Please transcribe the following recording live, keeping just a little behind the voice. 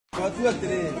What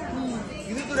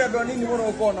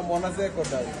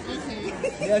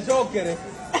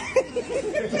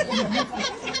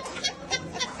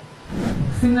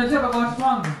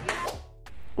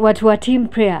were team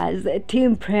prayers?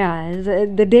 Team prayers.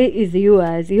 The day is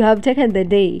yours. You have taken the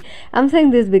day. I'm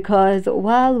saying this because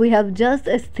while we have just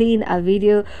seen a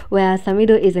video where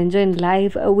Samidoh is enjoying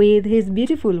life with his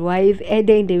beautiful wife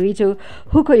Edday Nderitu,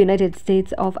 huko United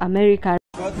States of America.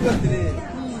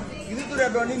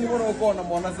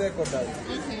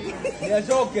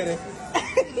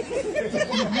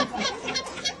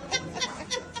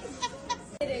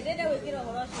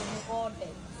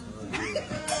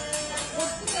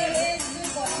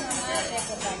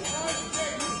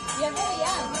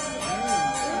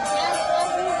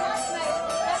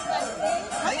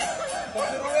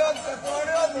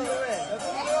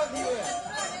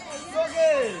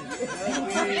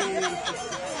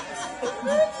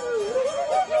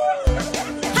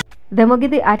 The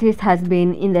Mugithi artist has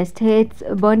been in the States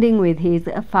bonding with his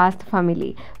first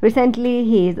family. Recently,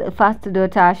 his first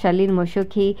daughter, Charlene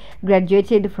Moshoki,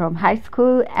 graduated from high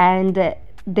school and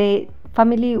the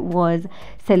family was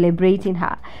celebrating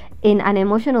her. In an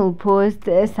emotional post,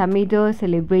 Samidoh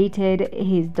celebrated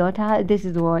his daughter. This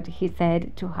is what he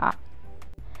said to her.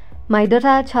 My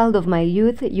daughter, child of my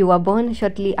youth, you were born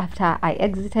shortly after I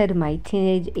exited my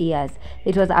teenage years.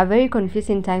 It was a very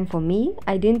confusing time for me.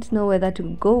 I didn't know whether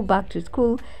to go back to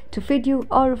school to feed you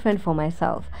or fend for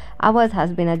myself. Ours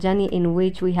has been a journey in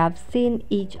which we have seen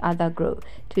each other grow.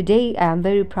 Today, I am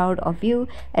very proud of you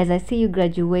as I see you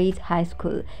graduate high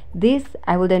school. This,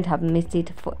 I wouldn't have missed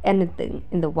it for anything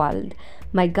in the world.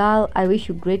 My girl, I wish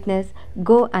you greatness.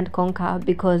 Go and conquer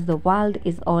because the world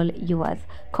is all yours.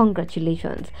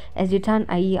 Congratulations. As you turn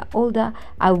a year older,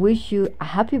 I wish you a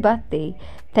happy birthday.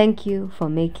 Thank you for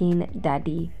making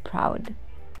daddy proud.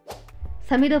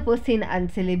 Samidoh posting and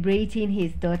celebrating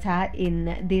his daughter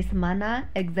in this manner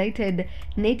excited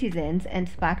netizens and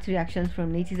sparked reactions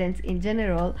from netizens in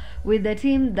general, with the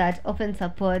team that often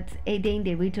supports Edday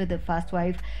Nderitu, the first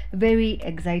wife, very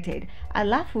excited.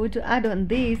 Alafu, to add on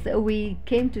this, we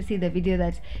came to see the video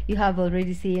that you have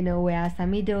already seen where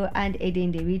Samidoh and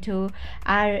Edday Nderitu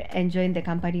are enjoying the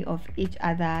company of each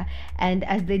other, and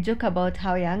as they joke about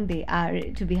how young they are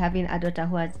to be having a daughter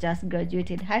who has just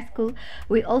graduated high school,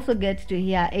 we also get to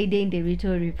hear Edday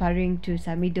Nderitu referring to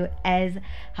Samidoh as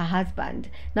her husband.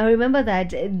 Now remember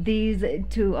that these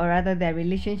two, or rather their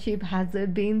relationship, has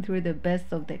been through the best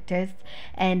of the tests,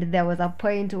 and there was a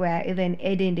point where even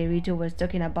Edday Nderitu was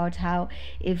talking about how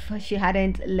if she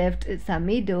hadn't left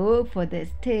Samidoh for the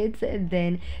States,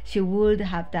 then she would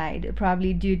have died,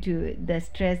 probably due to the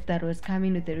stress that was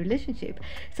coming with the relationship.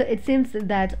 So it seems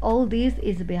that all this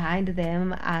is behind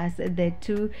them, as the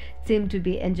two seem to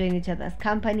be enjoying each other's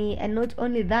company. And not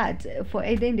only that, for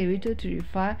Edday Nderitu to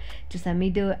refer to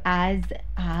Samidoh as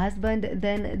her husband,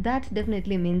 then that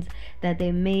definitely means that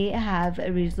they may have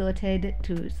resorted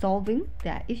to solving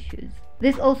their issues.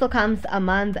 This also comes a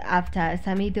month after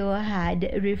Samidoh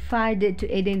had referred to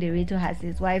Edday Nderitu as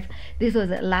his wife. This was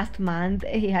last month.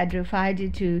 He had referred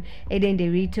to Edday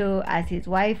Nderitu as his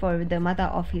wife, or the mother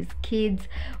of his kids,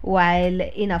 while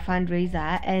in a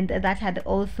fundraiser, and that had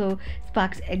also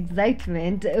sparked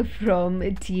excitement from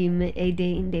Team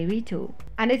Edday Nderitu.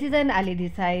 A netizen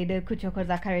alidecide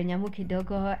kuchokoza Karen Nyamu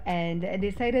kidogo and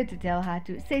decided to tell her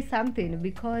to say something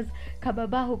because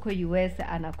kababa huko US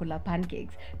anakula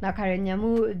pancakes. Now Karen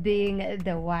Nyamu, being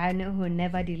the one who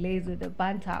never delays with the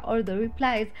banter or the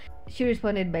replies, she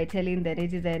responded by telling the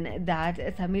netizen that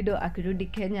Samidoh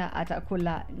akirudi Kenya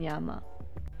atakula nyama.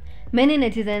 Many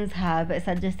netizens have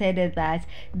suggested that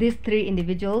these three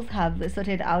individuals have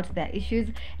sorted out their issues,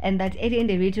 and that Edday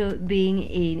Nderitu being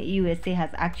in USA has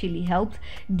actually helped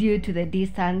due to the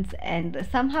distance, and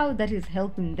somehow that is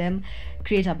helping them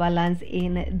create a balance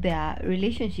in their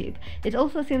relationship. It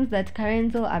also seems that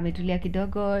Karenzo ametulia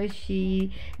kidogo.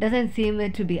 She doesn't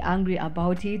seem to be angry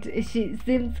about it. She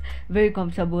seems very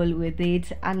comfortable with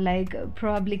it, unlike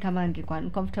probably kama angekuwa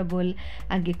uncomfortable,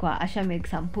 angekuwa asha make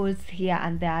some posts here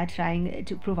and there trying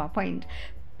to prove a point.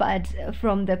 But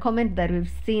from the comment that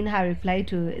we've seen her reply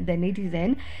to the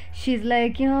netizen, she's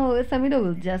like, you know, Samidoh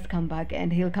will just come back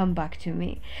and he'll come back to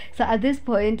me. So at this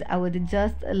point, I would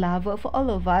just love for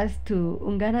all of us to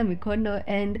ungana mikono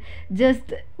and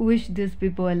just wish these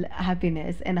people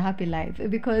happiness and a happy life,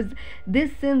 because this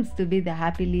seems to be the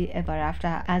happily ever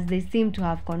after, as they seem to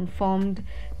have conformed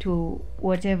to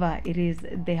whatever it is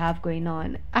they have going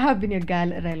on. I have been your girl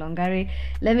Railongare.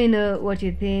 Let me know what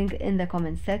you think in the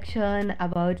comment section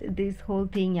about this whole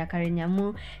thing ya Karen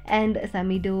Nyamu and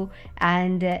Samidoh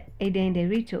and Edday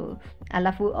Nderitu.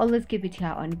 Alafu, always keep it here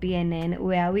on BNN,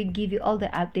 where we give you all the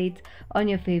updates on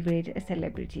your favorite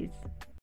celebrities.